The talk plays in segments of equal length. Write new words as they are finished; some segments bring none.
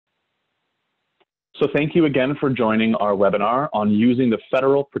So thank you again for joining our webinar on using the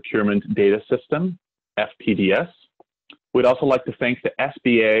Federal Procurement Data System, FPDS. We'd also like to thank the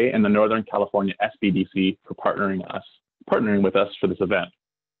SBA and the Northern California SPDC for partnering with us for this event.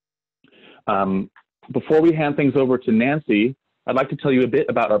 Before we hand things over to Nancy, I'd like to tell you a bit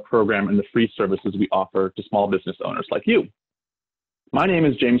about our program and the free services we offer to small business owners like you. My name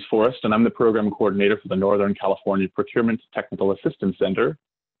is James Forrest, and I'm the program coordinator for the Northern California Procurement Technical Assistance Center,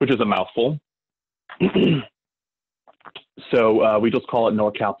 which is a mouthful. So we just call it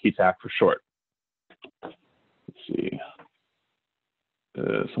Norcal PTAC for short. Let's see.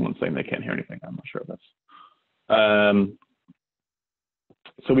 Someone's saying they can't hear anything. I'm not sure if that's.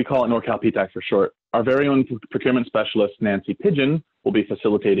 So we call it Norcal PTAC for short. Our very own procurement specialist, Nancy Pigeon, will be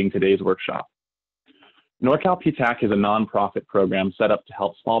facilitating today's workshop. Norcal PTAC is a nonprofit program set up to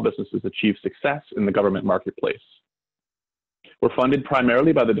help small businesses achieve success in the government marketplace. We're funded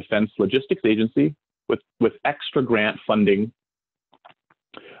primarily by the Defense Logistics Agency with extra grant funding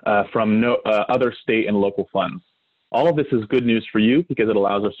from other state and local funds. All of this is good news for you because it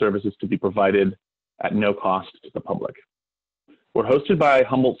allows our services to be provided at no cost to the public. We're hosted by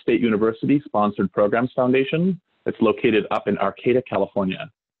Humboldt State University Sponsored Programs Foundation. It's located up in Arcata, California.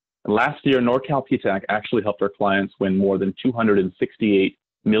 And last year, Norcal PTAC actually helped our clients win more than $268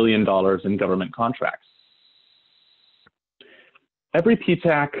 million in government contracts. Every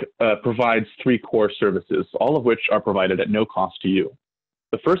PTAC provides 3 core services, all of which are provided at no cost to you.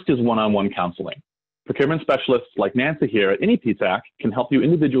 The first is one-on-one counseling. Procurement specialists like Nancy here at any PTAC can help you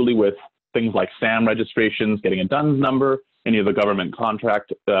individually with things like SAM registrations, getting a DUNS number, any of the government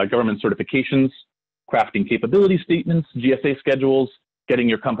government certifications, crafting capability statements, GSA schedules, getting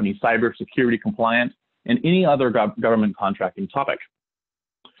your company cybersecurity compliant, and any other government contracting topic.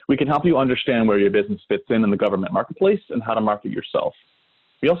 We can help you understand where your business fits in the government marketplace and how to market yourself.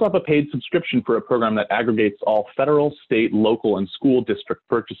 We also have a paid subscription for a program that aggregates all federal, state, local, and school district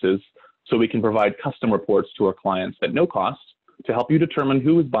purchases so we can provide custom reports to our clients at no cost to help you determine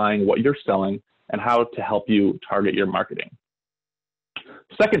who is buying what you're selling and how to help you target your marketing.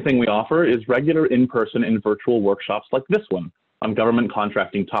 Second thing we offer is regular in-person and virtual workshops like this one on government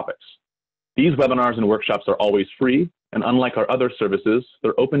contracting topics. These webinars and workshops are always free, and unlike our other services,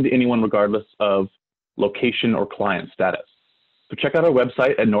 they're open to anyone regardless of location or client status. So check out our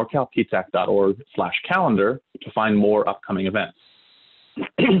website at norcalptac.org/calendar to find more upcoming events.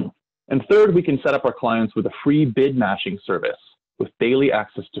 And third, we can set up our clients with a free bid matching service with daily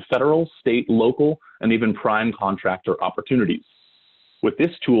access to federal, state, local, and even prime contractor opportunities. With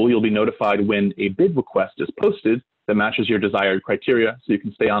this tool, you'll be notified when a bid request is posted that matches your desired criteria so you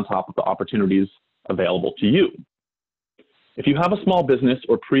can stay on top of the opportunities available to you. If you have a small business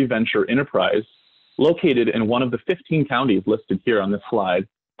or pre-venture enterprise located in one of the 15 counties listed here on this slide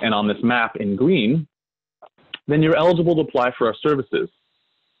and on this map in green, then you're eligible to apply for our services.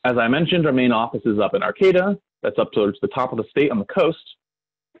 As I mentioned, our main office is up in Arcata. That's up towards the top of the state on the coast.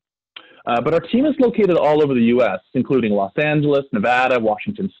 But our team is located all over the US, including Los Angeles, Nevada,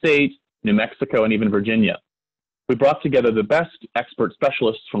 Washington State, New Mexico, and even Virginia. We brought together the best expert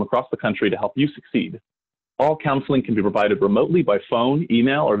specialists from across the country to help you succeed. All counseling can be provided remotely by phone,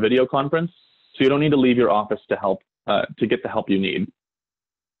 email, or video conference, so you don't need to leave your office to get the help you need.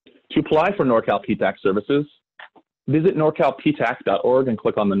 To apply for Norcal PTAC services, visit norcalptac.org and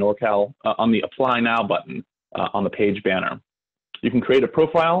click on the Apply Now button on the page banner. You can create a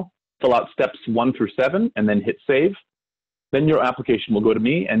profile, fill out steps 1 through 7, and then hit Save. Then your application will go to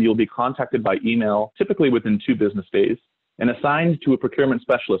me, and you'll be contacted by email, typically within 2 business days, and assigned to a procurement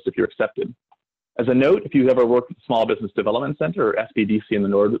specialist if you're accepted. As a note, if you ever worked with the Small Business Development Center or SPDC in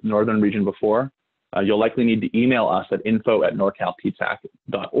the northern region before, you'll likely need to email us at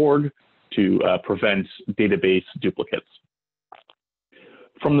info@norcalptac.org to prevent database duplicates.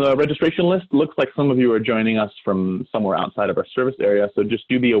 From the registration list, it looks like some of you are joining us from somewhere outside of our service area, so just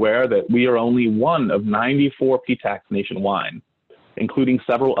do be aware that we are only one of 94 PTACs nationwide, including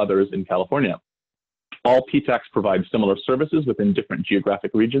several others in California. All PTACs provide similar services within different geographic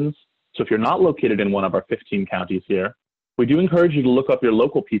regions, so if you're not located in one of our 15 counties here, we do encourage you to look up your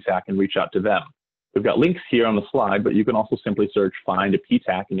local PTAC and reach out to them. We've got links here on the slide, but you can also simply search Find a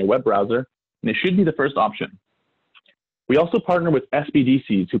PTAC in your web browser, and it should be the first option. We also partner with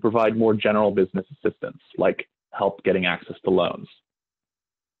SBDCs who provide more general business assistance, like help getting access to loans.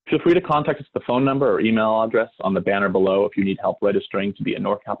 Feel free to contact us at the phone number or email address on the banner below if you need help registering to be a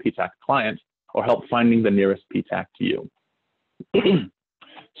Norcal PTAC client or help finding the nearest PTAC to you.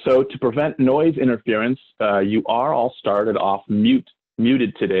 So to prevent noise interference, you are all started off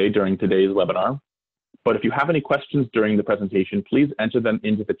muted today during today's webinar. But if you have any questions during the presentation, please enter them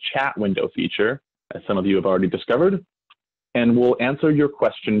into the chat window feature as some of you have already discovered, and we'll answer your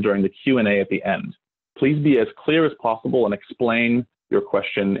question during the Q&A at the end. Please be as clear as possible and explain your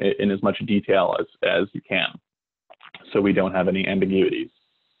question in as much detail as you can, so we don't have any ambiguities.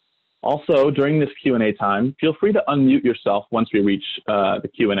 Also, during this Q&A time, feel free to unmute yourself once we reach the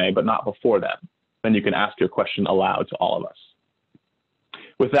Q&A, but not before that. Then you can ask your question aloud to all of us.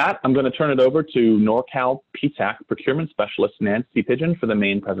 With that, I'm going to turn it over to Norcal PTAC Procurement Specialist Nancy Pigeon for the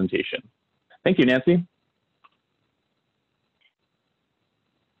main presentation. Thank you, Nancy.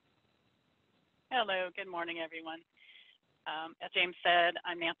 Hello, good morning, everyone. As James said,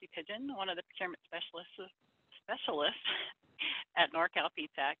 I'm Nancy Pigeon, one of the procurement specialists at Norcal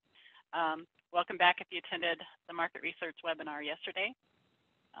PTAC. Welcome back if you attended the market research webinar yesterday.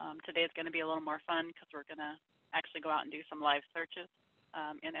 Today is going to be a little more fun because we're going to actually go out and do some live searches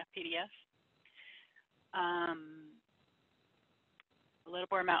in FPDS. A little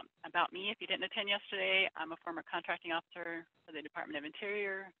more about me if you didn't attend yesterday. I'm a former contracting officer for the Department of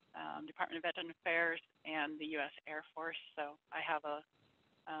Interior, Department of Veteran Affairs, and the U.S. Air Force. So I have a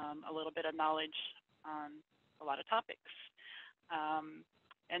little bit of knowledge on a lot of topics.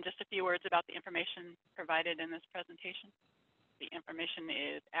 And just a few words about the information provided in this presentation. The information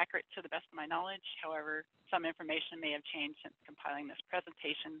is accurate to the best of my knowledge. However, some information may have changed since compiling this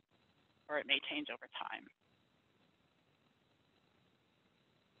presentation, or it may change over time.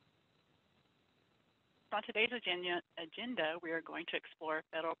 On today's agenda, we are going to explore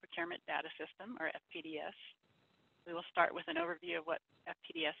Federal Procurement Data System, or FPDS. We will start with an overview of what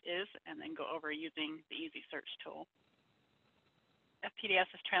FPDS is and then go over using the Easy Search tool.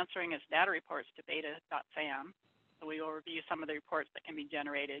 FPDS is transferring its data reports to beta.sam. So we will review some of the reports that can be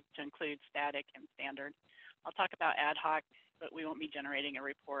generated to include static and standard. I'll talk about ad hoc, but we won't be generating a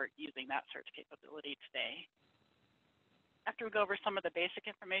report using that search capability today. After we go over some of the basic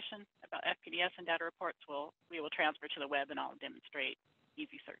information about FPDS and data reports, we will transfer to the web and I'll demonstrate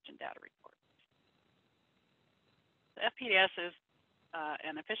Easy Search and data reports. The FPDS is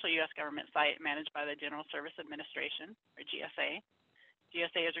an official U.S. government site managed by the General Service Administration, or GSA.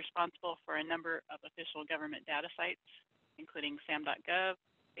 GSA is responsible for a number of official government data sites, including sam.gov,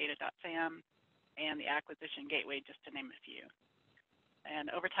 beta.sam, and the Acquisition Gateway, just to name a few. And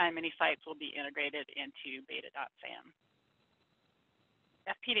over time, many sites will be integrated into beta.sam.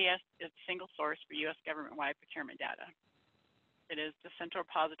 FPDS is a single source for U.S. government-wide procurement data. It is the central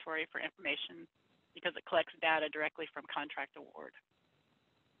repository for information because it collects data directly from contract award.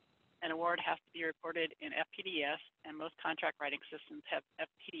 An award has to be reported in FPDS, and most contract writing systems have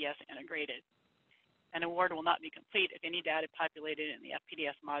FPDS integrated. An award will not be complete if any data populated in the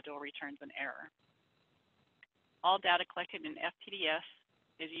FPDS module returns an error. All data collected in FPDS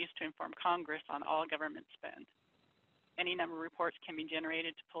is used to inform Congress on all government spend. Any number of reports can be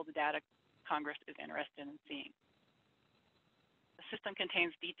generated to pull the data Congress is interested in seeing. The system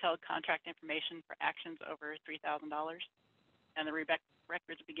contains detailed contract information for actions over $3,000, and the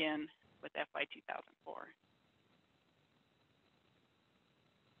records begin with FY 2004.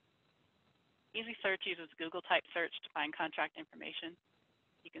 Easy Search uses Google type search to find contract information.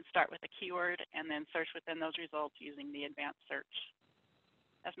 You can start with a keyword and then search within those results using the advanced search.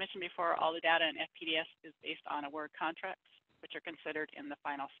 As mentioned before, all the data in FPDS is based on award contracts, which are considered in the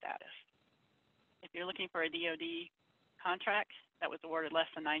final status. If you're looking for a DoD contract that was awarded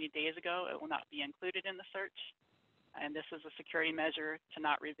less than 90 days ago, it will not be included in the search. And this is a security measure to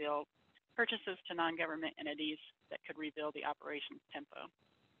not reveal purchases to non-government entities that could reveal the operations tempo.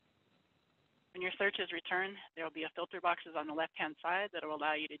 When your search is returned, there will be a filter boxes on the left-hand side that will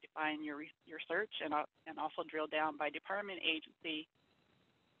allow you to define your search and also drill down by department, agency,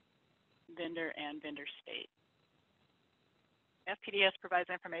 vendor, and vendor state. FPDS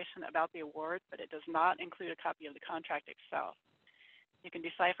provides information about the award, but it does not include a copy of the contract itself. You can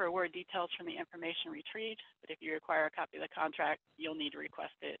decipher award details from the information retrieved, but if you require a copy of the contract, you'll need to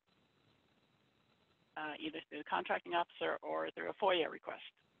request it either through the contracting officer or through a FOIA request.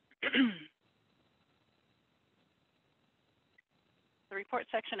 The report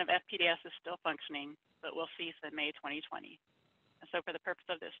section of FPDS is still functioning, but will cease in May 2020. And so for the purpose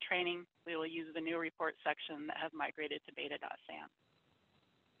of this training, we will use the new report section that has migrated to beta.sam.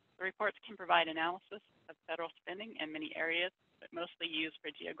 The reports can provide analysis of federal spending in many areas, but mostly used for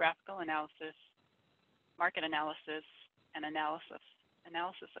geographical analysis, market analysis, and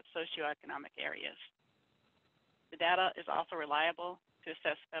analysis of socioeconomic areas. The data is also reliable to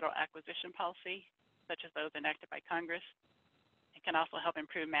assess federal acquisition policy, such as those enacted by Congress. It can also help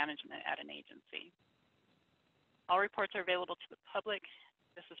improve management at an agency. All reports are available to the public.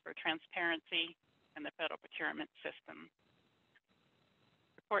 This is for transparency in the federal procurement system.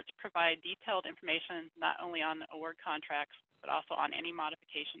 reports provide detailed information not only on award contracts, but also on any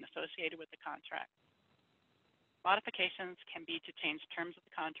modification associated with the contract. Modifications can be to change terms of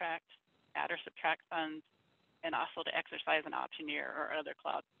the contract, add or subtract funds, and also to exercise an option year or other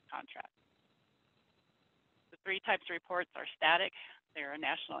clause contract. The three types of reports are static. There are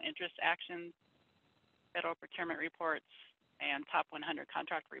national interest actions, federal procurement reports, and top 100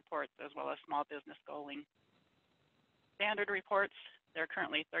 contract reports, as well as small business goaling. Standard reports, there are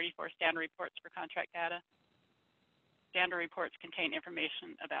currently 34 standard reports for contract data. Standard reports contain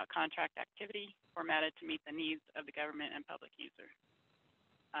information about contract activity formatted to meet the needs of the government and public user.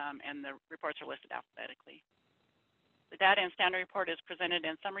 And the reports are listed alphabetically. The data in standard report is presented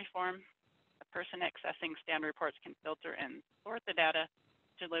in summary form. A person accessing standard reports can filter and sort the data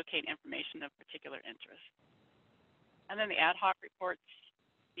to locate information of particular interest. And then the ad hoc reports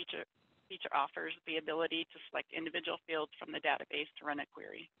feature offers the ability to select individual fields from the database to run a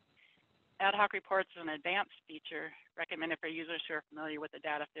query. Ad hoc reports is an advanced feature recommended for users who are familiar with the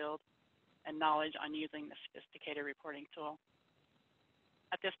data field and knowledge on using the sophisticated reporting tool.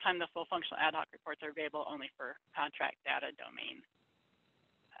 At this time, the full functional ad hoc reports are available only for contract data domain.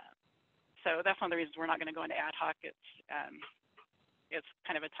 So that's one of the reasons we're not going to go into ad hoc. It's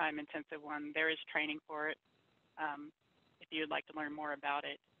kind of a time-intensive one. There is training for it if you'd like to learn more about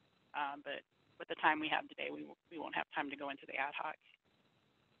it. But with the time we have today, we won't have time to go into the ad hoc.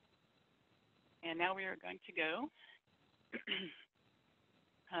 And now we are going to go to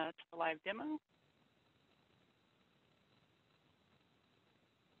the live demo.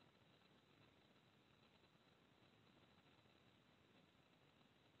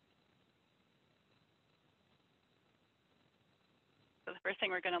 So the first thing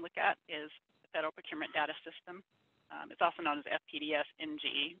we're going to look at is the Federal Procurement Data System. It's also known as FPDS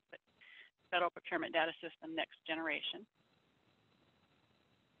NG, but Federal Procurement Data System Next Generation.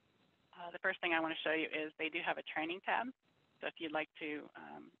 The first thing I want to show you is they do have a training tab. So if you'd like to,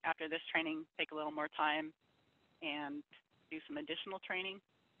 after this training, take a little more time and do some additional training,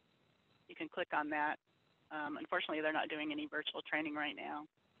 you can click on that. Unfortunately, they're not doing any virtual training right now.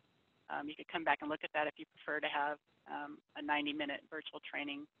 You could come back and look at that if you prefer to have a 90-minute virtual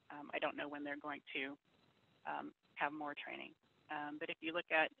training. I don't know when they're going to have more training. But if you look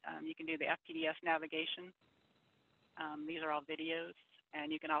at, you can do the FPDS navigation. These are all videos. And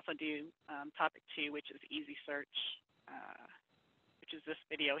you can also do topic 2, which is easy search, which is this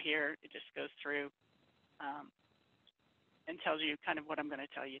video here. It just goes through and tells you kind of what I'm going to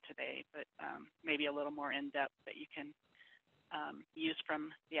tell you today, but maybe a little more in-depth that you can use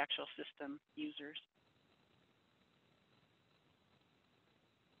from the actual system users.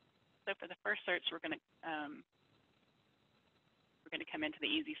 So for the first search, we're going to come into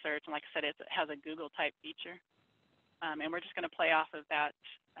the easy search, and like I said, it has a Google type feature. And we're just going to play off of that,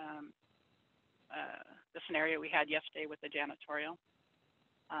 the scenario we had yesterday with the janitorial.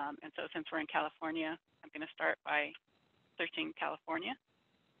 And so since we're in California, I'm going to start by searching California.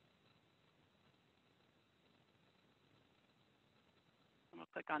 And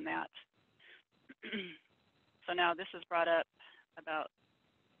we'll click on that. So now this has brought up about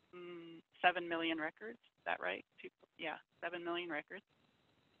 7 million records. Is that right? Yeah, 7 million records.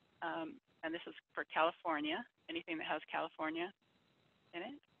 And this is for California, anything that has California in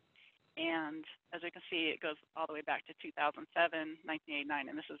it. And as we can see, it goes all the way back to 2007, 1989,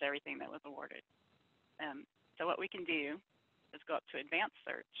 and this is everything that was awarded. So what we can do is go up to Advanced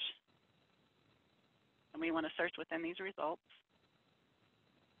Search, and we want to search within these results,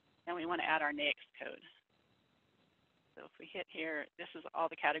 and we want to add our NAICS code. So if we hit here, this is all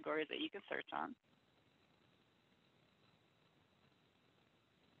the categories that you can search on.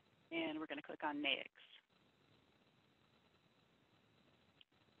 And we're going to click on NAICS.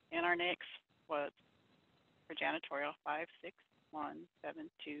 And our NAICS was for janitorial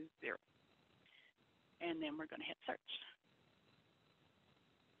 561720. And then we're going to hit search.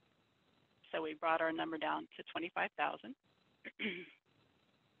 So we brought our number down to 25,000.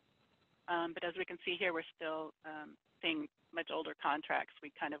 But as we can see here, we're still seeing much older contracts.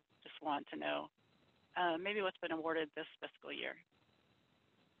 We kind of just want to know maybe what's been awarded this fiscal year.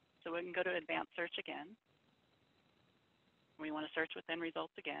 So we can go to Advanced Search again. We want to search within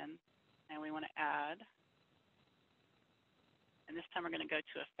results again, and we want to add. And this time we're going to go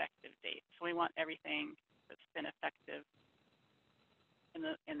to effective date. So we want everything that's been effective in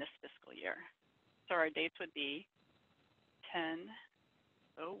this fiscal year. So our dates would be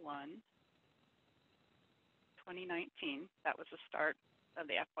 10/01/2019. That was the start of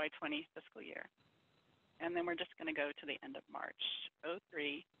the FY20 fiscal year. And then we're just going to go to the end of March,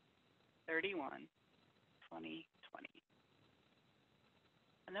 03/31/2020.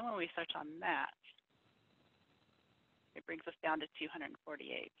 And then when we search on that, it brings us down to 248.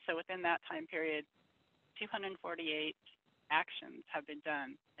 So within that time period, 248 actions have been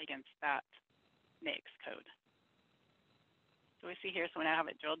done against that NAICS code. So we see here, so now I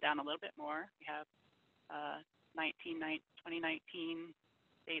have it drilled down a little bit more. We have 2019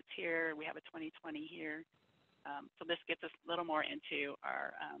 dates here. We have a 2020 here. So this gets us a little more into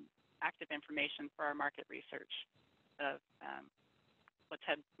our active information for our market research of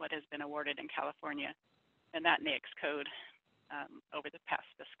what has been awarded in California and that NAICS code over the past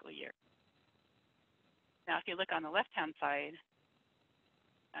fiscal year. Now, if you look on the left-hand side,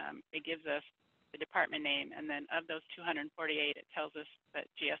 it gives us the department name, and then of those 248, it tells us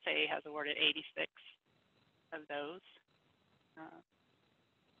that GSA has awarded 86 of those.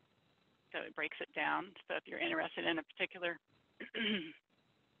 So it breaks it down. So if you're interested in a particular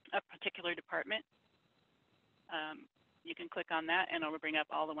department, you can click on that, and it will bring up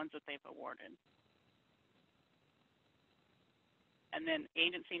all the ones that they've awarded. And then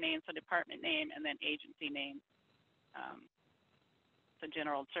agency name, so department name, and then agency name. So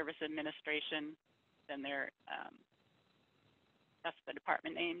General Service Administration, then that's the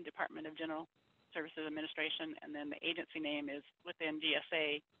department name, Department of General Services Administration, and then the agency name is within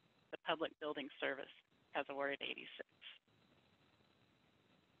GSA, the Public Building Service has awarded 86.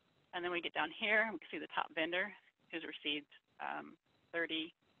 And then we get down here, and we can see the top vendor who's received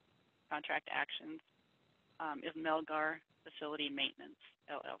 30 contract actions is Melgar Facility Maintenance,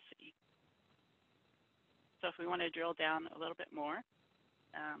 LLC. So if we want to drill down a little bit more,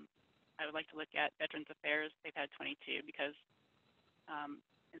 I would like to look at Veterans Affairs. They've had 22 because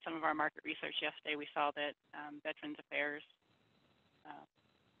in some of our market research yesterday, we saw that Veterans Affairs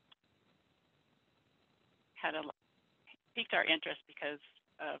piqued our interest because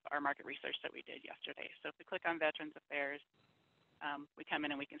of our market research that we did yesterday. So if we click on Veterans Affairs, we come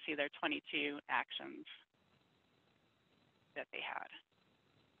in and we can see their 22 actions that they had.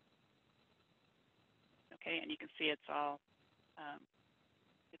 Okay, and you can see it's all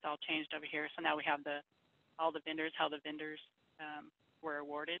changed over here. So now we have all the vendors, how the vendors were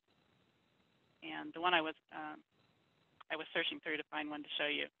awarded. And the one I was searching through to find one to show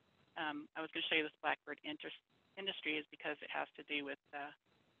you. I was going to show you this Blackbird Industries because it has to do with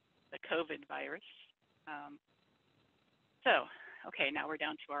the COVID virus. So, okay, now we're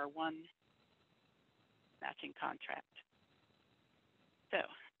down to our one matching contract. So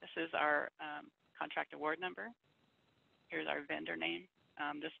this is our contract award number. Here's our vendor name.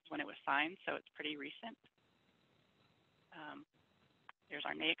 This is when it was signed, so it's pretty recent. Here's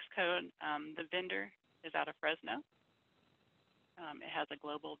our NAICS code. The vendor is out of Fresno. It has a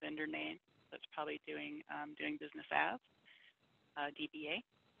global vendor name, so it's probably doing business as DBA.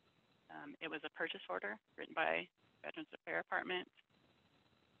 It was a purchase order written by Veterans Affairs Department.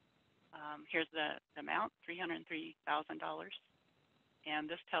 Here's the amount, $303,000. And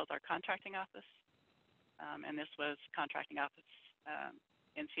this tells our contracting office, and this was contracting office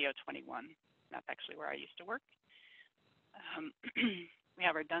NCO 21. That's actually where I used to work. We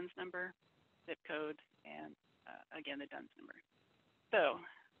have our DUNS number, zip code, and again, the DUNS number. So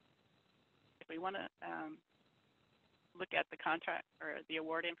if we want to look at the contract or the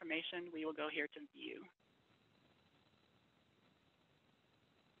award information, we will go here to view.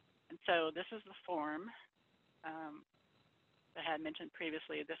 And so this is the form that I had mentioned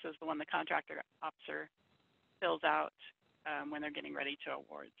previously. This is the one the contractor officer fills out when they're getting ready to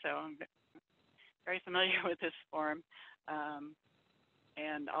award. So I'm very familiar with this form.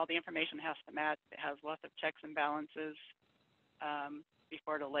 And all the information has to match. It has lots of checks and balances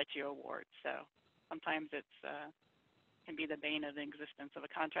before it'll let you award. So sometimes it's can be the bane of the existence of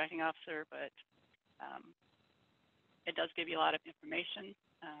a contracting officer, but it does give you a lot of information,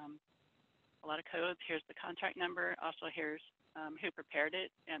 a lot of codes. Here's the contract number. Also, here's who prepared it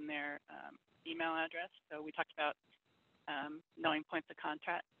and their email address. So we talked about knowing points of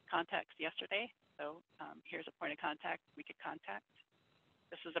contacts yesterday. So here's a point of contact we could contact.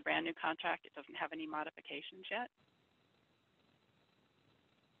 This is a brand new contract. It doesn't have any modifications yet.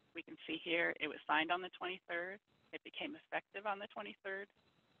 We can see here it was signed on the 23rd. It became effective on the 23rd.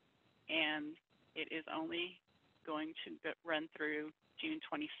 And it is only going to run through June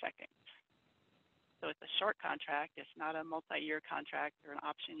 22nd. So it's a short contract. It's not a multi-year contract or an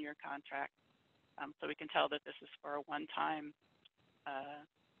option year contract. So we can tell that this is for a one-time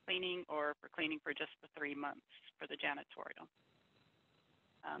cleaning or for cleaning for just the 3 months for the janitorial.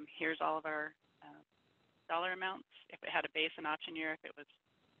 Here's all of our dollar amounts. If it had a base and option year, if it was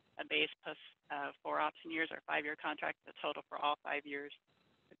a base plus 4 option years or a 5-year contract, the total for all 5 years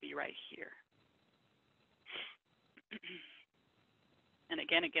would be right here. And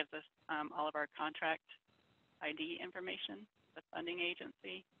again, it gives us all of our contract ID information, the funding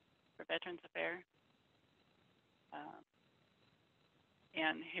agency for Veterans Affairs,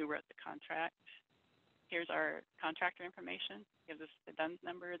 and who wrote the contract. Here's our contractor information. Gives us the DUNS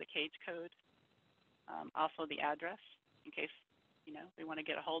number, the cage code, also the address in case we want to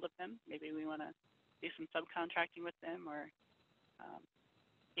get a hold of them. Maybe we want to do some subcontracting with them or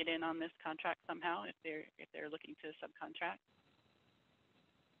get in on this contract somehow if they're looking to subcontract.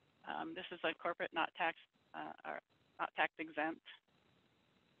 This is a corporate not tax exempt.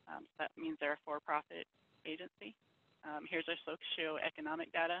 So that means they're a for-profit agency. Here's our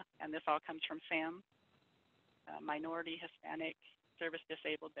socioeconomic data, and this all comes from SAM, minority, Hispanic, service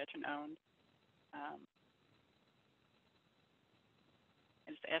disabled, veteran owned.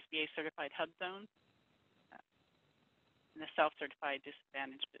 It's the SBA certified hub zone and the self-certified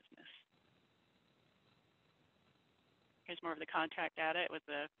disadvantaged business. Here's more of the contract data. It was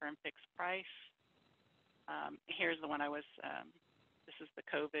a firm fixed price. Here's the one this is the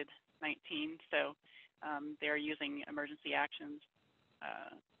COVID-19. So they're using emergency actions,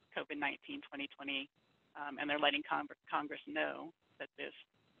 COVID-19 2020, and they're letting Congress know that this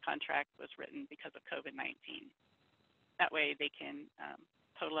contract was written because of COVID-19. That way they can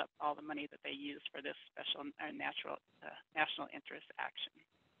total up all the money that they used for this special national interest action.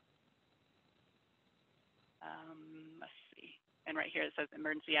 Let's see. And right here it says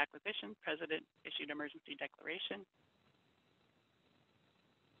emergency acquisition, President issued emergency declaration.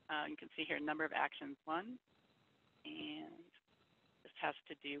 You can see here a number of actions won, and this has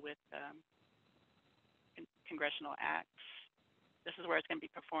to do with congressional acts. This is where it's going to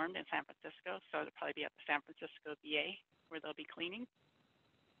be performed in San Francisco, so it'll probably be at the San Francisco VA where they'll be cleaning.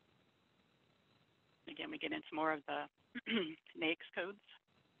 Again, we get into more of the NAICS codes.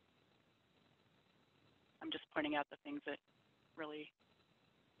 I'm just pointing out the things that really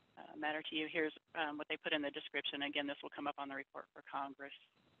matter to you. Here's what they put in the description. Again, this will come up on the report for Congress,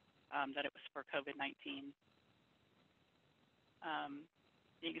 that it was for COVID-19.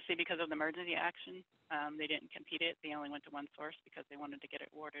 You can see because of the emergency action, they didn't compete it. They only went to one source because they wanted to get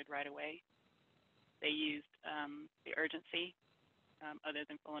it awarded right away. They used the urgency other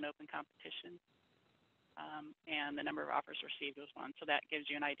than full and open competition, and the number of offers received was one. So that gives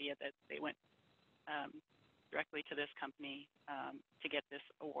you an idea that they went directly to this company to get this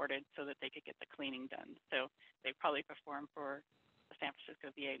awarded so that they could get the cleaning done. So they probably performed for the San Francisco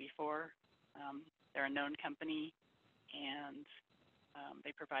VA before. They're a known company, and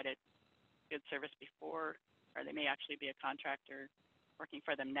they provided good service before, or they may actually be a contractor working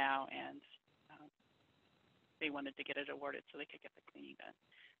for them now, and they wanted to get it awarded so they could get the cleaning done.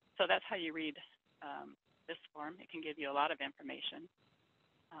 So that's how you read this form. It can give you a lot of information,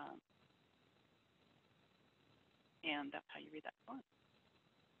 and that's how you read that form.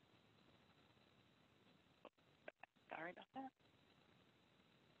 Sorry about that.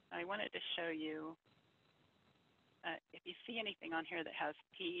 I wanted to show you, if you see anything on here that has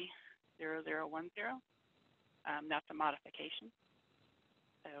P0010, that's a modification.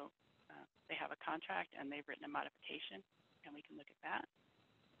 So they have a contract and they've written a modification, and we can look at that.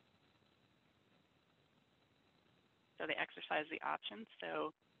 So they exercise the options.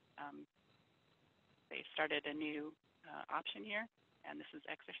 So they started a new option here, and this is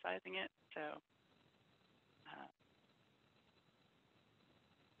exercising it. So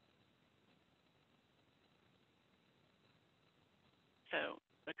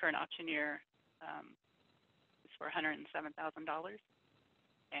the current option year is for $107,000,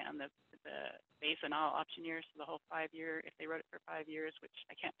 and the base and all option years for the whole 5 year, if they wrote it for 5 years, which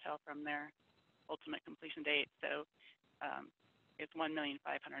I can't tell from their ultimate completion date, so it's $1,591,000.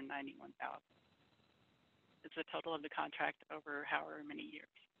 It's the total of the contract over however many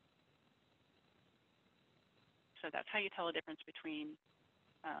years. So that's how you tell the difference between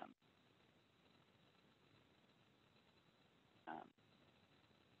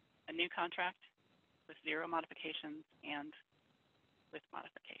a new contract with 0 modifications and with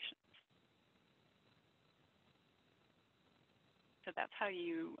modifications. So that's how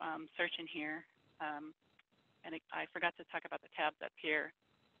you search in here. And I forgot to talk about the tabs up here.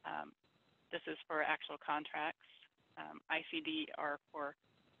 This is for actual contracts. ICD are for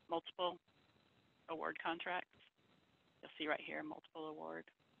multiple award contracts. You'll see right here, multiple award,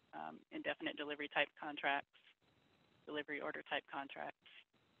 indefinite delivery type contracts, delivery order type contracts.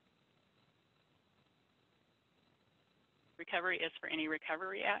 Recovery is for any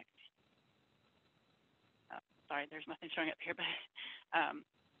recovery act. Sorry, there's nothing showing up here, but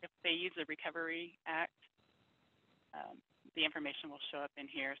if they use the Recovery Act, the information will show up in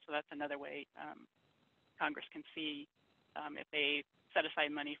here. So that's another way Congress can see if they set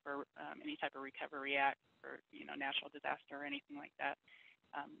aside money for any type of Recovery Act or natural disaster or anything like that,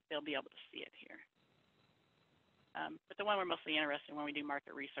 they'll be able to see it here. But the one we're mostly interested in when we do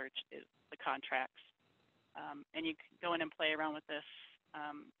market research is the contracts. And you can go in and play around with this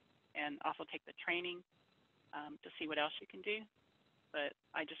and also take the training to see what else you can do. But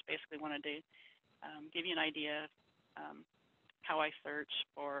I just basically wanted to give you an idea of how I search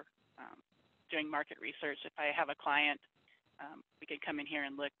for doing market research. If I have a client, we could come in here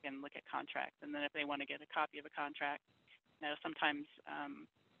and look at contracts. And then if they want to get a copy of a contract, sometimes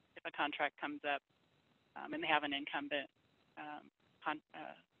if a contract comes up and they have an incumbent,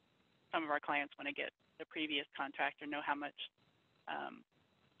 some of our clients want to get the previous contract or know how much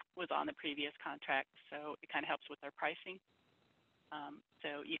was on the previous contract, so it kind of helps with their pricing.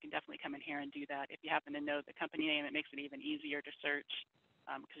 So you can definitely come in here and do that. If you happen to know the company name, it makes it even easier to search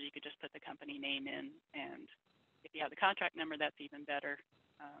because you could just put the company name in, and if you have the contract number, that's even better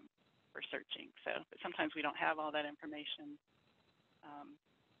for searching. But sometimes we don't have all that information,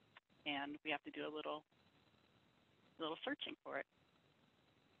 and we have to do a little searching for it.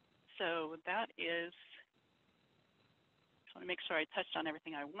 So that is, just want to make sure I touched on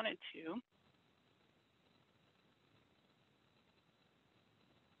everything I wanted to.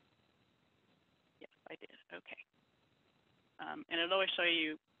 Yes, I did. Okay. And it'll always show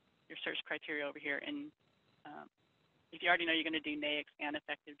you your search criteria over here. And if you already know you're going to do NAICS and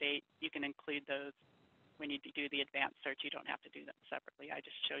effective date, you can include those when you do the advanced search. You don't have to do them separately. I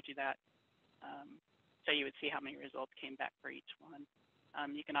just showed you that so you would see how many results came back for each one.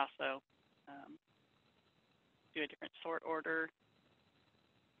 You can also do a different sort order,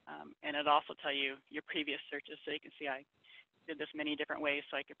 and it'll also tell you your previous searches, so you can see I did this many different ways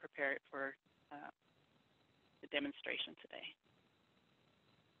so I could prepare it for the demonstration today.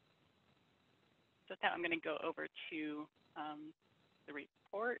 So with that, I'm going to go over to the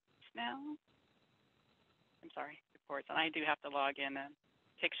reports now. I'm sorry, reports, and I do have to log in, and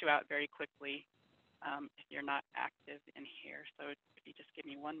it takes you out very quickly if you're not active in here. So if you just give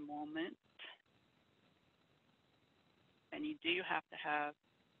me one moment. And you do have to have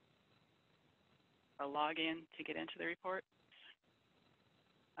a login to get into the report.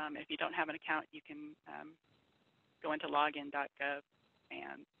 If you don't have an account, you can go into login.gov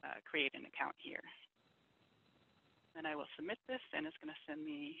and create an account here. Then I will submit this, and it's going to send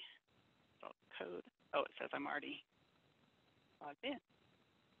me a code. Oh, it says I'm already logged in.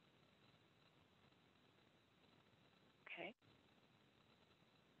 Okay.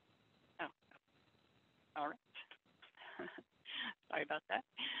 Oh, all right. Sorry about that.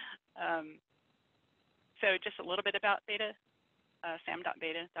 So just a little bit about beta,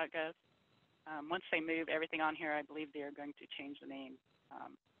 sam.beta.gov. Once they move everything on here, I believe they are going to change the name.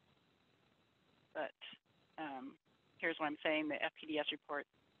 But here's what I'm saying. The FPDS reports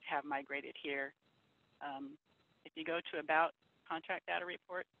have migrated here. If you go to About Contract Data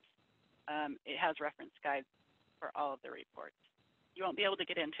Reports, it has reference guides for all of the reports. You won't be able to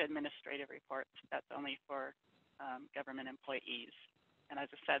get into administrative reports. That's only for government employees. And as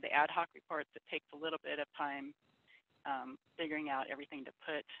I said, the ad hoc reports, it takes a little bit of time figuring out everything to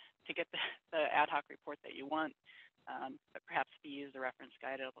put to get the ad hoc report that you want. But perhaps if you use the reference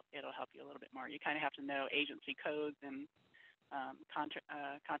guide, it'll help you a little bit more. You kind of have to know agency codes and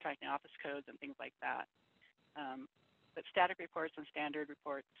contracting office codes and things like that. But static reports and standard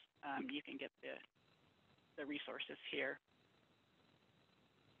reports, you can get the resources here.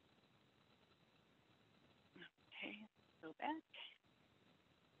 Okay, go back.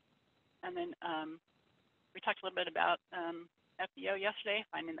 And then we talked a little bit about FBO yesterday,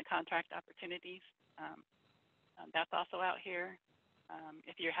 finding the contract opportunities. That's also out here.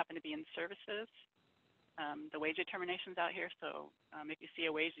 If you happen to be in services, the wage determination's out here. So if you see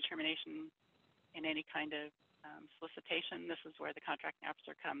a wage determination in any kind of solicitation, this is where the contracting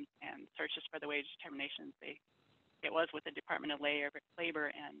officer comes and searches for the wage determinations. It was with the Department of Labor,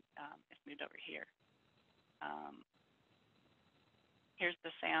 and it's moved over here. Here's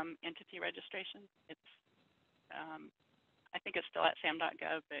the SAM entity registration. It's, I think it's still at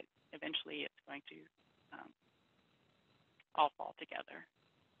sam.gov, but eventually it's going to all fall together.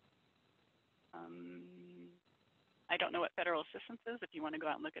 I don't know what federal assistance is, if you want to go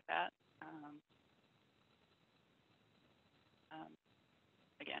out and look at that.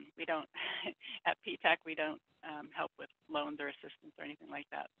 Again, we don't, at PTAC, we don't help with loans or assistance or anything like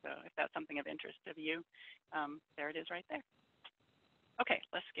that. So if that's something of interest to you, there it is right there. Okay,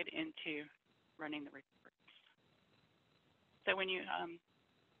 let's get into running the reports. So when you,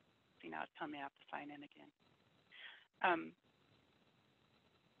 see now it's telling me I have to sign in again.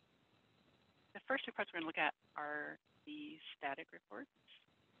 The first reports we're going to look at are the static reports.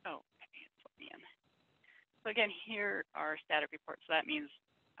 Oh, okay, it's let me in. So again, here are static reports. So that means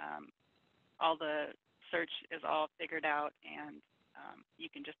all the search is all figured out, and you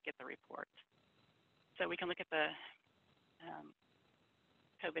can just get the report. So we can look at the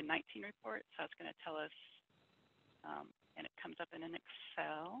COVID-19 report. So it's going to tell us, and it comes up in an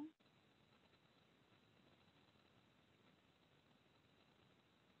Excel.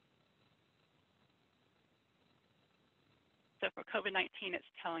 So for COVID-19, it's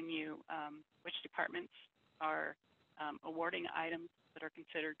telling you which departments are awarding items that are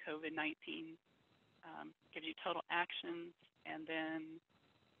considered COVID-19, gives you total actions, and then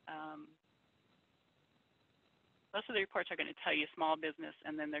most of the reports are going to tell you small business,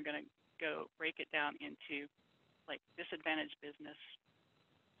 and then they're going to go break it down into like disadvantaged business,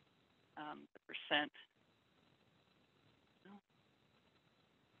 the percent. Oh,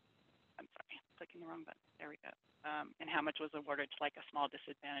 I'm sorry, I'm clicking the wrong button. There we go. And how much was awarded to like a small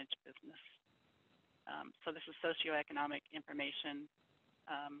disadvantaged business. So this is socioeconomic information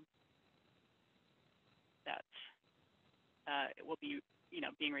that it will be,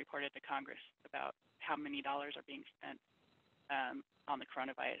 being reported to Congress about how many dollars are being spent on the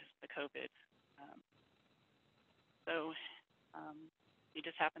coronavirus, the COVID. So if you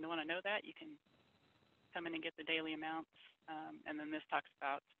just happen to want to know that, you can come in and get the daily amounts. And then this talks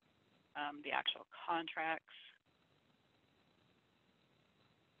about the actual contracts.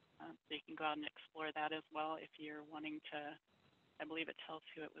 So you can go out and explore that as well if you're wanting to. I believe it tells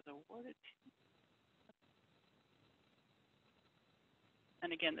who it was awarded to.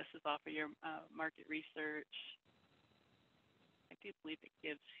 And again, this is all for your market research. I do believe it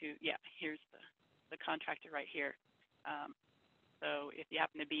gives who, yeah, here's the contractor right here. So if you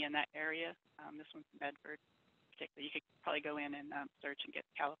happen to be in that area, this one's Medford particularly, you could probably go in and search and get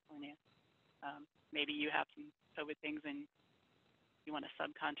California. Maybe you have some COVID things and you want a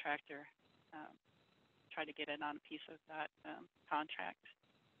subcontractor, try to get in on a piece of that contract.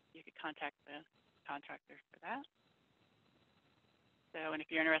 You could contact the contractor for that. So, and if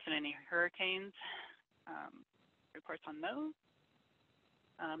you're interested in any hurricanes, reports on those.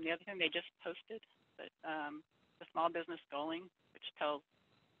 The other thing they just posted, but the small business goaling, which tells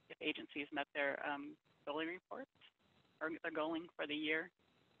if agencies met their goaling reports or their goaling for the year.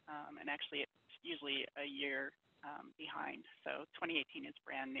 And actually, it's usually a year behind. So 2018 is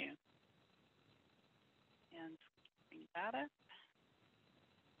brand new. And bring that up.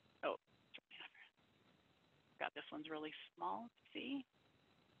 Oh, got this one's really small to see.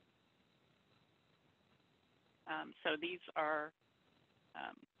 So these are,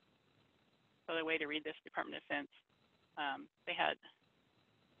 so the way to read this, Department of Defense, they had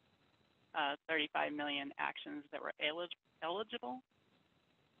 35 million actions that were eligible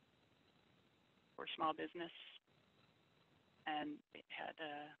for small business, and it had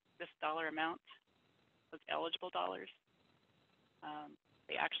this dollar amount was eligible dollars.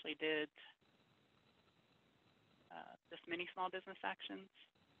 They actually did this many small business actions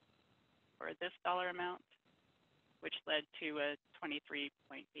for this dollar amount, which led to a 23.856%.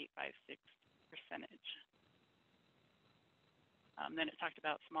 Then it talked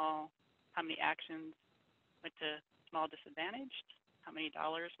about how many actions went to small disadvantaged, how many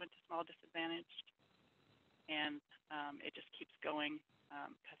dollars went to small disadvantaged, and it just keeps going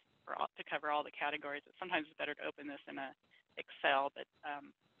to cover all the categories. Sometimes it's better to open this in a Excel, but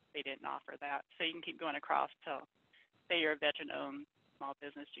they didn't offer that. So you can keep going across till, say you're a veteran-owned small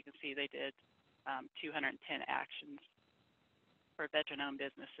business, you can see they did 210 actions for veteran-owned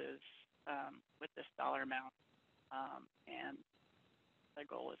businesses with this dollar amount, and the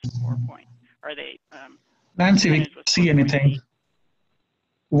goal is 4 point, or they Nancy, we can't see anything.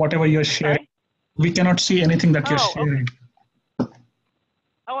 Whatever you're sharing, sorry? We cannot see anything that you're sharing. Okay.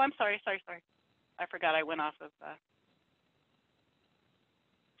 Oh, I'm sorry. I forgot I went off of.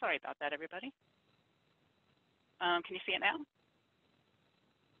 Sorry about that, everybody. Can you see it now?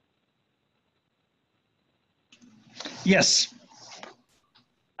 Yes.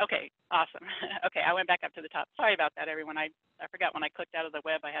 Okay, awesome. Okay, I went back up to the top. Sorry about that, everyone. I forgot when I clicked out of the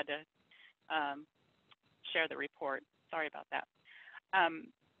web, I had to share the report. Sorry about that.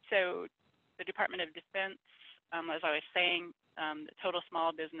 So the Department of Defense, as I was saying, the total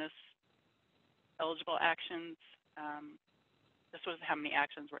small business eligible actions, this was how many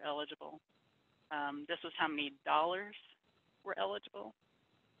actions were eligible. This was how many dollars were eligible.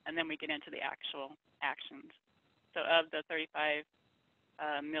 And then we get into the actual actions. So of the 35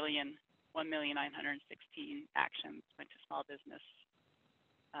 million, 1,916 actions went to small business.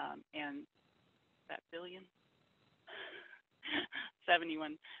 And that billion,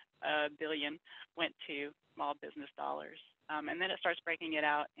 71 billion went to small business dollars. And then it starts breaking it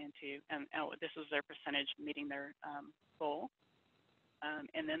out into, and this is their percentage meeting their goal.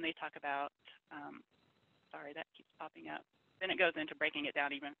 And then they talk about, sorry, that keeps popping up. Then it goes into breaking it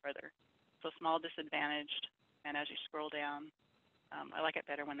down even further. So small disadvantaged, and as you scroll down, I like it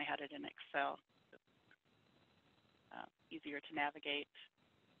better when they had it in Excel. Easier to navigate.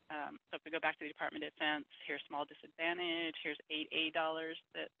 So if we go back to the Department of Defense, here's small disadvantage, here's 8A dollars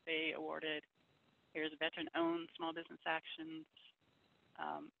that they awarded, here's veteran-owned small business actions,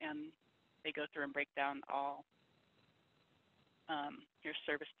 and they go through and break down all. Here's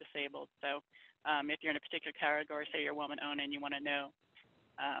service disabled. So if you're in a particular category, say you're woman-owned and you want to know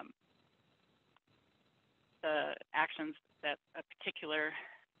the actions that a particular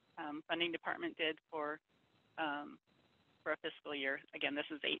funding department did for a fiscal year. Again, this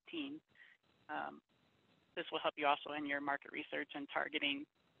is 18. This will help you also in your market research and targeting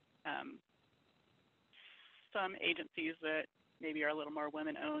some agencies that maybe are a little more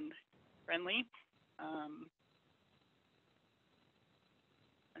women-owned friendly.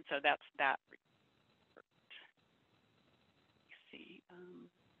 And so that's that report. You see,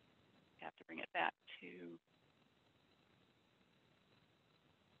 you have to bring it back to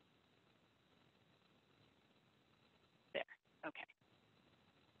there. Okay.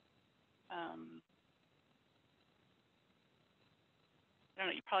 I don't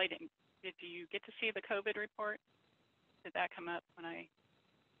know, you probably didn't, did you get to see the COVID report? Did that come up when I,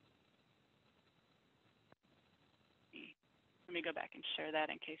 let me go back and share that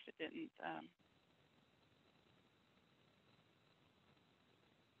in case it didn't.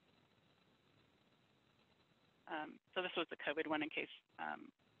 So this was the COVID one in case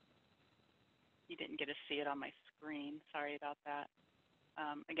you didn't get to see it on my screen. Sorry about that.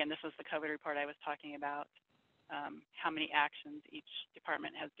 Again, this was the COVID report I was talking about, how many actions each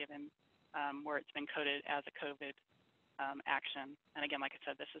department has given where it's been coded as a COVID action. And again, like I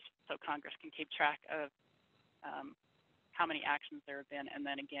said, this is so Congress can keep track of how many actions there have been, and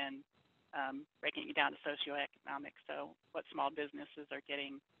then again, breaking it down to socioeconomic. So what small businesses are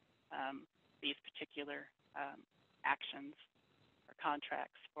getting these particular actions or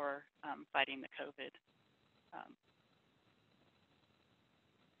contracts for fighting the COVID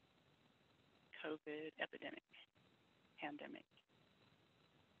epidemic, pandemic.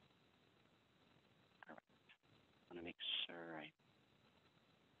 All right, I want to make sure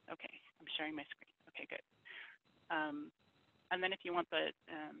okay, I'm sharing my screen. Okay, good. And then if you want the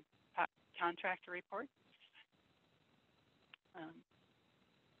contractor reports,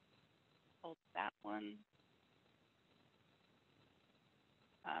 hold that one.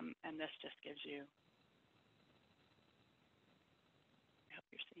 And this just gives you, I hope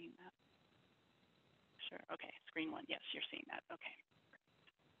you're seeing that. Sure, okay, screen one, yes, you're seeing that, okay.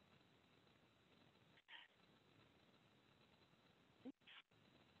 Oops.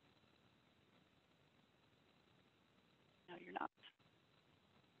 No, you're not.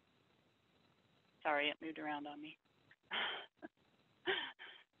 Sorry, it moved around on me.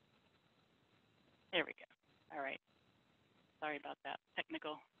 There we go, all right. Sorry about that,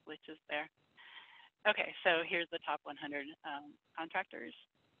 technical glitches there. Okay, so here's the top 100 contractors.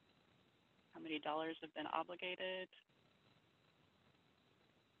 How many dollars have been obligated?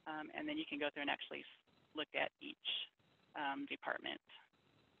 And then you can go through and actually look at each department.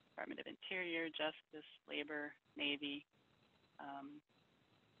 Department of Interior, Justice, Labor, Navy,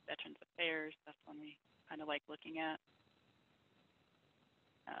 Veterans Affairs, that's one we kind of like looking at.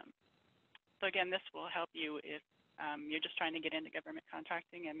 So again, this will help you if you're just trying to get into government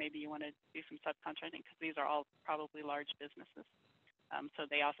contracting and maybe you want to do some subcontracting, because these are all probably large businesses. So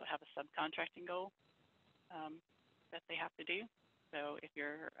they also have a subcontracting goal that they have to do. So if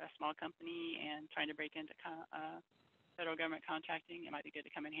you're a small company and trying to break into federal government contracting, it might be good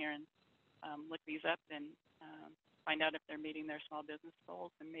to come in here and look these up and find out if they're meeting their small business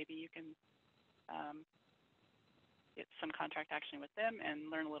goals, and maybe you can get some contract action with them and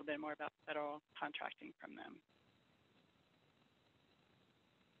learn a little bit more about federal contracting from them.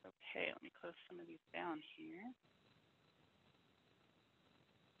 Okay, let me close some of these down here.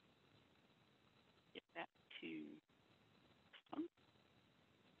 Get back to this one.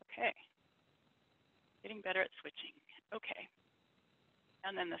 Okay, getting better at switching. Okay,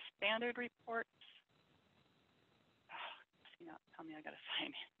 and then the standard reports. Oh, now tell me I got to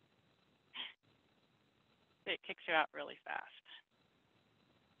sign in. It kicks you out really fast.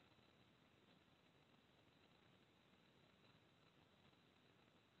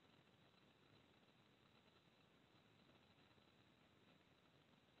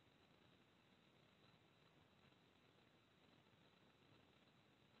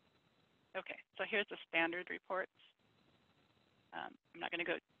 Okay, so here's the standard reports. I'm not going to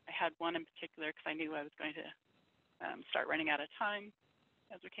go, I had one in particular because I knew I was going to start running out of time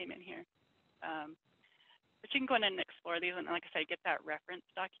as we came in here. But you can go in and explore these, and like I said, get that reference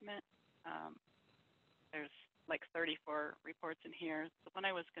document. There's like 34 reports in here. The one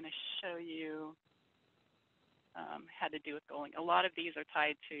I was going to show you had to do with goaling. A lot of these are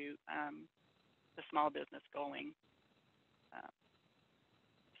tied to the small business goaling.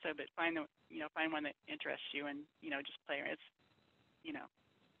 But find one that interests you, and just play. It's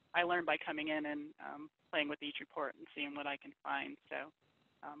I learned by coming in and playing with each report and seeing what I can find. So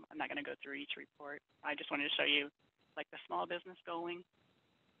I'm not going to go through each report. I just wanted to show you like the small business goaling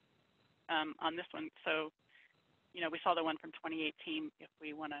on this one. So we saw the one from 2018. If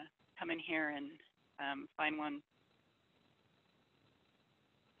we want to come in here and find one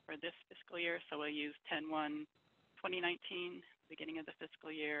for this fiscal year, so we'll use 10/1/2019, beginning of the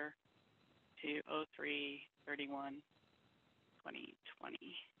fiscal year, to 03/31/2020.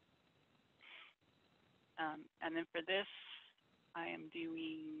 And then for this, I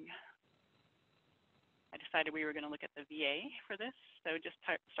decided we were going to look at the VA for this. So just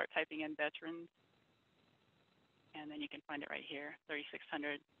start typing in veterans, and then you can find it right here,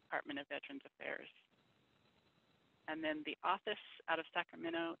 3600 Department of Veterans Affairs. And then the office out of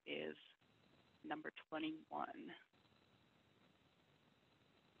Sacramento is number 21.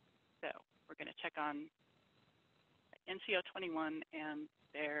 So we're going to check on NCO 21 and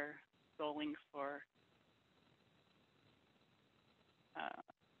their goaling for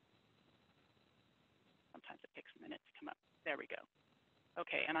sometimes it takes a minute to come up. There we go.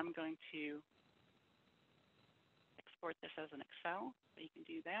 Okay, and I'm going to export this as an Excel, so you can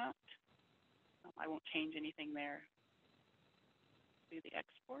do that. I won't change anything there. Do the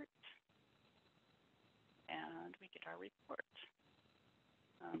export, and we get our report.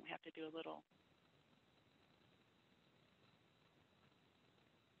 We have to do a little.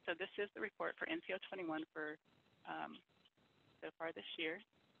 So this is the report for NCO 21 for so far this year.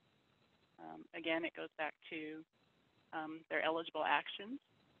 Again, it goes back to their eligible actions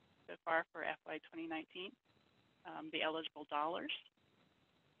so far for FY 2019, the eligible dollars,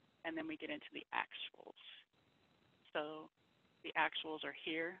 and then we get into the actuals. So the actuals are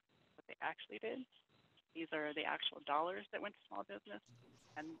here, what they actually did. These are the actual dollars that went to small business,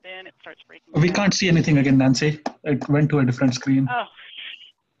 and then it starts breaking down. We can't see anything again, Nancy. It went to a different screen. Oh,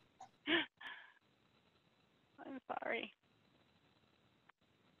 I'm sorry.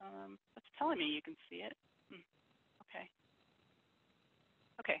 It's telling me you can see it. Okay.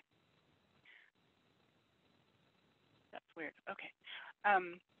 Okay. That's weird. Okay.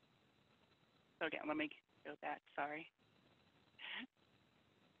 So again, let me go back. Sorry.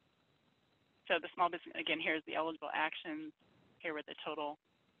 So the small business, again, here's the eligible actions. Here were the total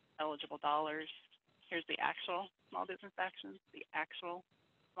eligible dollars. Here's the actual small business actions, the actual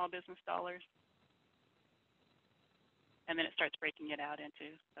small business dollars. And then it starts breaking it out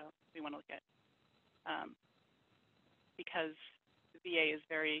into, so we want to look at, because the VA is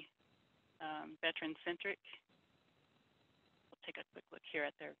very veteran-centric, we'll take a quick look here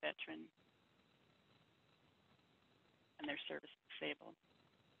at their veteran and their service-disabled.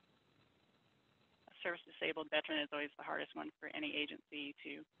 A service-disabled veteran is always the hardest one for any agency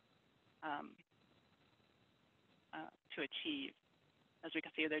to achieve. As we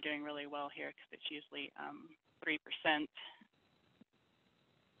can see, they're doing really well here because it's usually 3%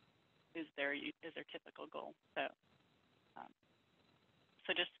 is their typical goal. So,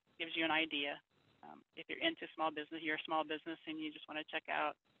 so just gives you an idea. If you're into small business, you're a small business, and you just want to check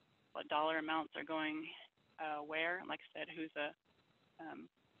out what dollar amounts are going where. Like I said, who's a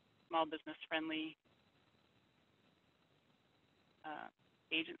small business friendly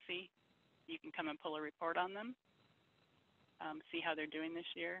agency, you can come and pull a report on them. See how they're doing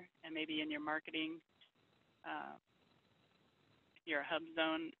this year, and maybe in your marketing, if you're a hub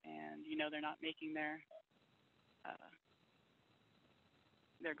zone and you know they're not making their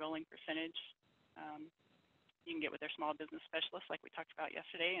goaling percentage, you can get with their small business specialist like we talked about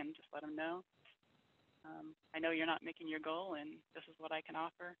yesterday and just let them know. I know you're not making your goal, and this is what I can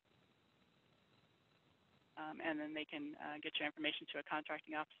offer. And then they can get your information to a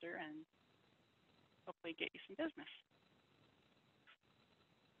contracting officer and hopefully get you some business.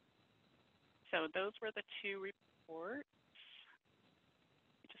 So those were the two reports.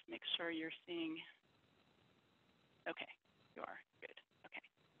 Just make sure you're seeing. Okay, you are good. Okay.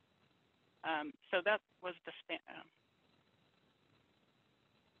 So that was the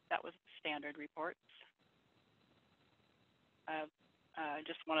standard reports.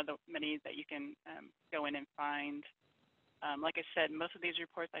 Just one of the many that you can go in and find Like I said, most of these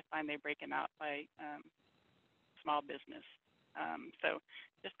reports I find they break them out by small business. So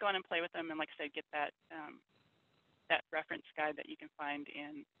just go in and play with them, and like I said, get that that reference guide that you can find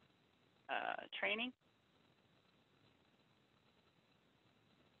in training.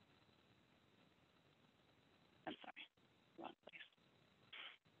 I'm sorry, wrong place.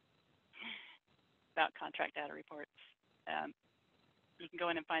 About contract data reports. You can go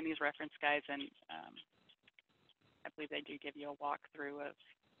in and find these reference guides, and I believe they do give you a walkthrough of,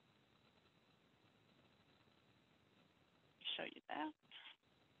 show you that.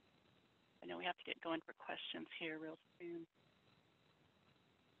 I know we have to get going for questions here real soon.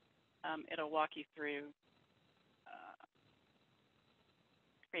 It'll walk you through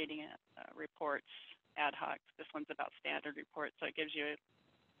creating reports, ad hoc. This one's about standard reports, so it gives you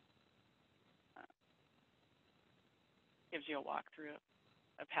a walkthrough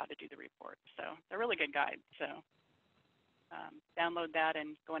of how to do the report. So they're really good guides. So download that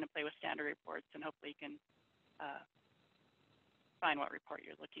and go in and play with standard reports, and hopefully you can find what report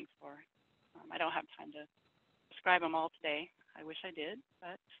you're looking for. I don't have time to describe them all today. I wish I did,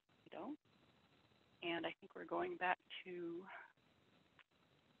 but I don't. And I think we're going back to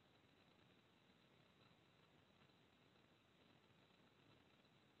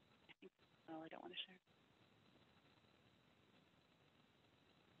I don't want to share.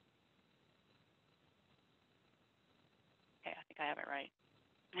 Okay, I think I have it right.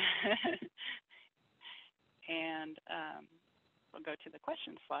 And we'll go to the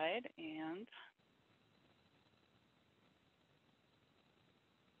question slide, and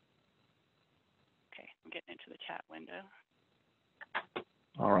okay, I'm getting into the chat window.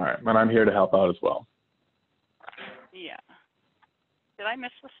 All right, and I'm here to help out as well. Yeah. Did I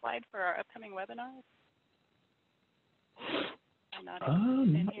miss the slide for our upcoming webinar? I'm not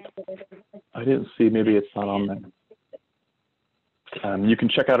in here. I didn't see. Maybe it's not on there. You can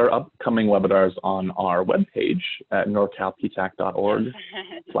check out our upcoming webinars on our webpage at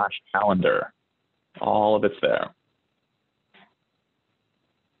norcalptac.org/calendar. All of it's there.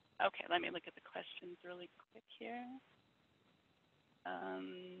 Okay, let me look at the questions really quick here.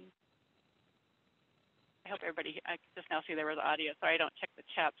 I hope everybody, I just now see there was audio. Sorry, I don't check the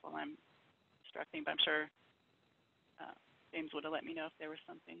chats while I'm instructing, but I'm sure James would have let me know if there was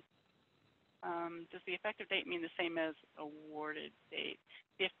something. Does the effective date mean the same as awarded date?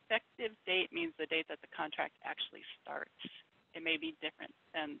 The effective date means the date that the contract actually starts. It may be different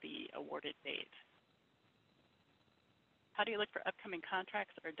than the awarded date. How do you look for upcoming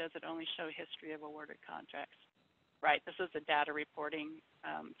contracts, or does it only show history of awarded contracts? Right, this is a data reporting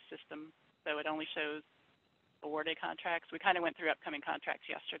system, so it only shows awarded contracts. We kind of went through upcoming contracts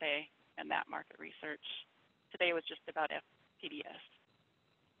yesterday and that market research. Today was just about FPDS.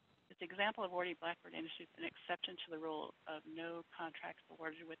 This example of awarding Blackbird Industries an exception to the rule of no contracts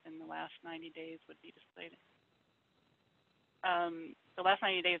awarded within the last 90 days would be displayed. The last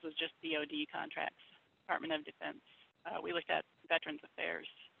 90 days was just DoD contracts, Department of Defense. We looked at Veterans Affairs.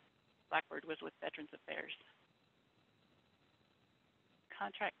 Blackbird was with Veterans Affairs.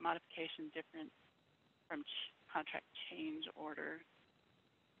 Contract modification different from contract change order.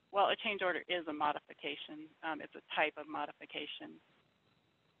 Well, a change order is a modification. It's a type of modification.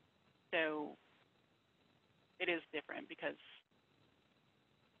 So it is different because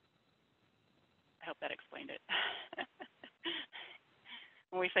I hope that explained it.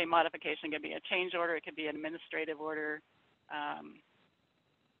 When we say modification, it could be a change order, it could be an administrative order,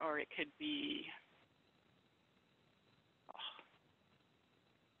 or it could be,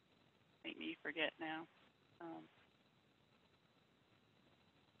 make me forget now.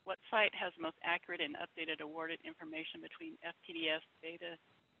 What site has most accurate and updated awarded information between FPDS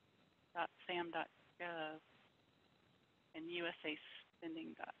data.sam.gov and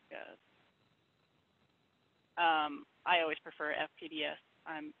usaspending.gov? I always prefer FPDS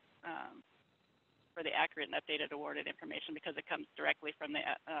for the accurate and updated awarded information because it comes directly from the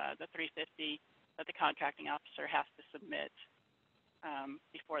 350 that the contracting officer has to submit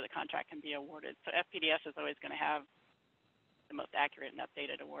before the contract can be awarded. So FPDS is always going to have the most accurate and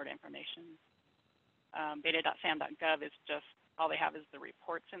updated award information. Data.sam.gov is just, all they have is the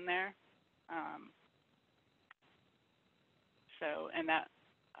reports in there. And that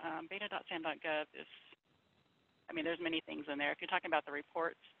beta.sam.gov is, I mean, there's many things in there. If you're talking about the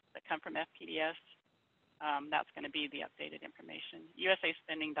reports that come from FPDS, that's going to be the updated information.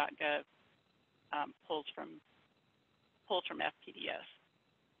 usaspending.gov pulls from FPDS.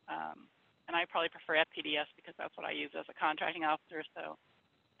 And I probably prefer FPDS because that's what I use as a contracting officer, so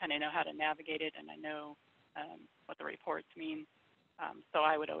I kind of know how to navigate it and I know what the reports mean. So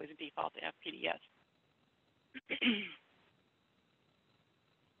I would always default to FPDS.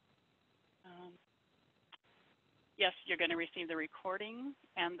 Yes, you're going to receive the recording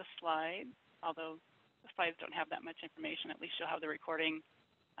and the slides, although the slides don't have that much information. At least you'll have the recording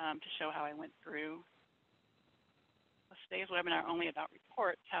to show how I went through. Was today's webinar only about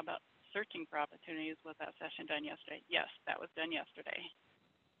reports? How about searching for opportunities? Was that session done yesterday? Yes, that was done yesterday.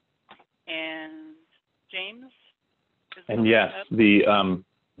 And James? And yes,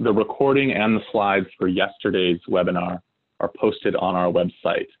 the recording and the slides for yesterday's webinar are posted on our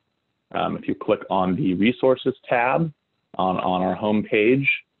website. If you click on the resources tab on our home page,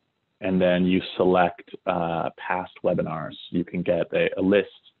 and then you select past webinars, you can get a list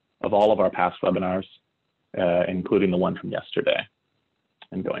of all of our past webinars, including the one from yesterday,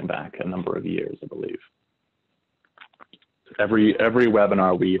 and going back a number of years, I believe. Every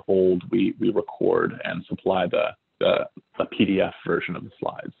webinar we hold, we record and supply the PDF version of the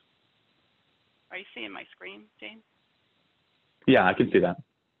slides. Are you seeing my screen, James? Yeah, I can see that.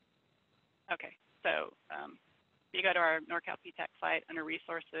 Okay, so if you go to our Norcal PTAC site under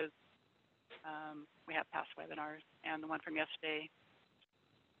resources, we have past webinars, and the one from yesterday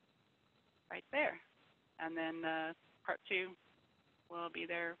right there. And then part 2 will be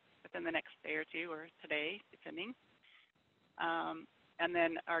there within the next day or two, or today, depending. And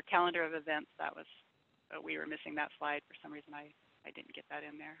then our calendar of events, that was, we were missing that slide. For some reason, I didn't get that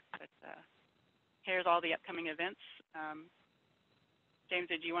in there. But here's all the upcoming events. James,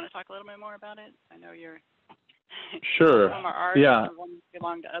 did you want to talk a little bit more about it? I know you're sure. Some are ours, yeah. Some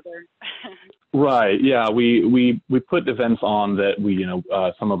belong to other. Right. Yeah. We put events on that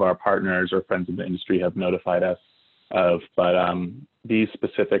some of our partners or friends in the industry have notified us of, but these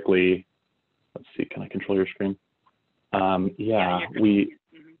specifically. Let's see. Can I control your screen? Yeah.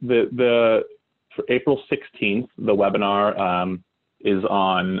 For April 16th, the webinar is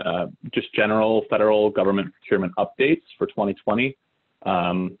on just general federal government procurement updates for 2020.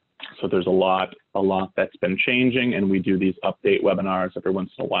 So there's a lot that's been changing, and we do these update webinars every once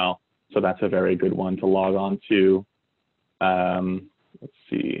in a while. So that's a very good one to log on to. Let's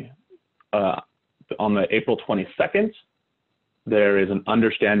see. On the April 22nd, there is an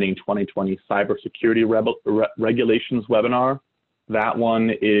Understanding 2020 Cybersecurity Regulations webinar. That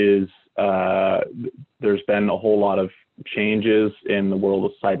one is, there's been a whole lot of changes in the world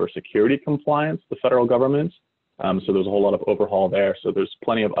of cybersecurity compliance, the federal government. So there's a whole lot of overhaul there. So there's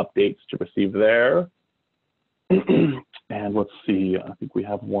plenty of updates to receive there. And let's see, I think we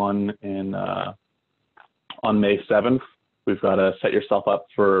have one in on May 7th. We've got a Set Yourself Up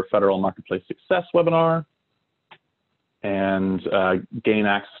for Federal Marketplace Success webinar, and gain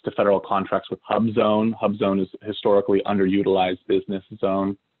access to federal contracts with HubZone. HubZone is a historically underutilized business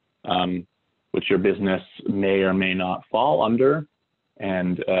zone, which your business may or may not fall under.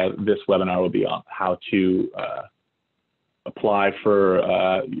 And this webinar will be on how to apply for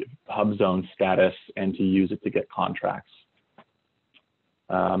HubZone status and to use it to get contracts.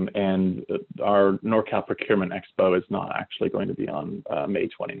 And our NorCal Procurement Expo is not actually going to be on May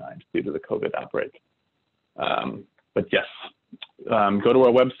 29th due to the COVID outbreak. But yes, go to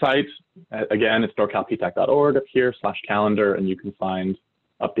our website. Again, it's norcalptac.org up here /calendar, and you can find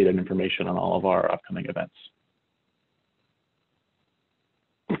updated information on all of our upcoming events.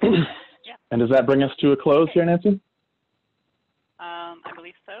 Yeah. And does that bring us to a close here, Nancy? I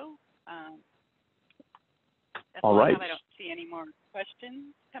believe so. All right. I don't see any more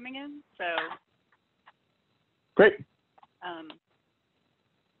questions coming in, so. Great.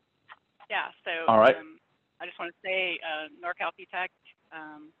 Yeah, so all right. I just want to say, NorCal PTAC,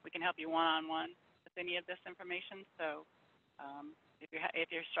 we can help you one-on-one with any of this information. So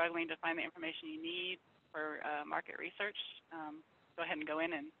if you're struggling to find the information you need for market research, go ahead and go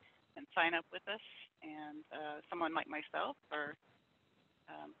in and sign up with us, and someone like myself or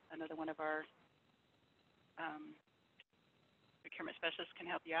another one of our procurement specialists can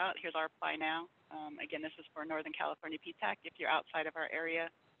help you out. Here's our apply now. Again, this is for Northern California PTAC. If you're outside of our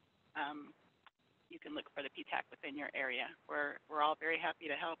area, you can look for the PTAC within your area. We're all very happy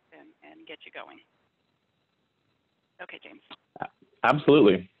to help and get you going. Okay, James.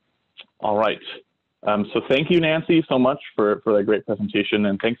 Absolutely. All right. So thank you, Nancy, so much for that great presentation,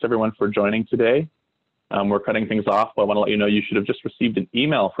 and thanks everyone for joining today. We're cutting things off, but I want to let you know you should have just received an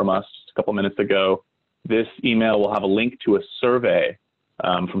email from us just a couple minutes ago. This email will have a link to a survey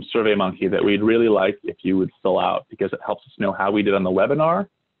from SurveyMonkey that we'd really like if you would fill out, because it helps us know how we did on the webinar,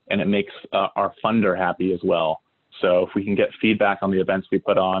 and it makes our funder happy as well. So if we can get feedback on the events we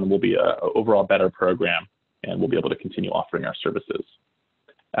put on, we'll be an overall better program, and we'll be able to continue offering our services.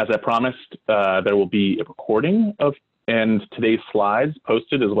 As I promised, there will be a recording of and today's slides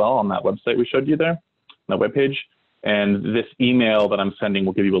posted as well on that website we showed you there, on that webpage. And this email that I'm sending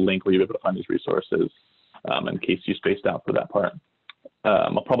will give you a link where you'll be able to find these resources in case you spaced out for that part.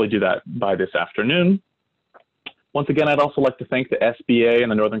 I'll probably do that by this afternoon. Once again, I'd also like to thank the SBA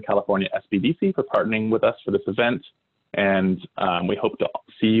and the Northern California SPDC for partnering with us for this event. And we hope to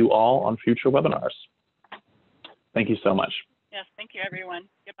see you all on future webinars. Thank you so much. Yes, thank you, everyone.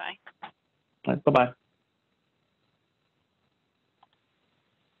 Goodbye. All right, bye-bye.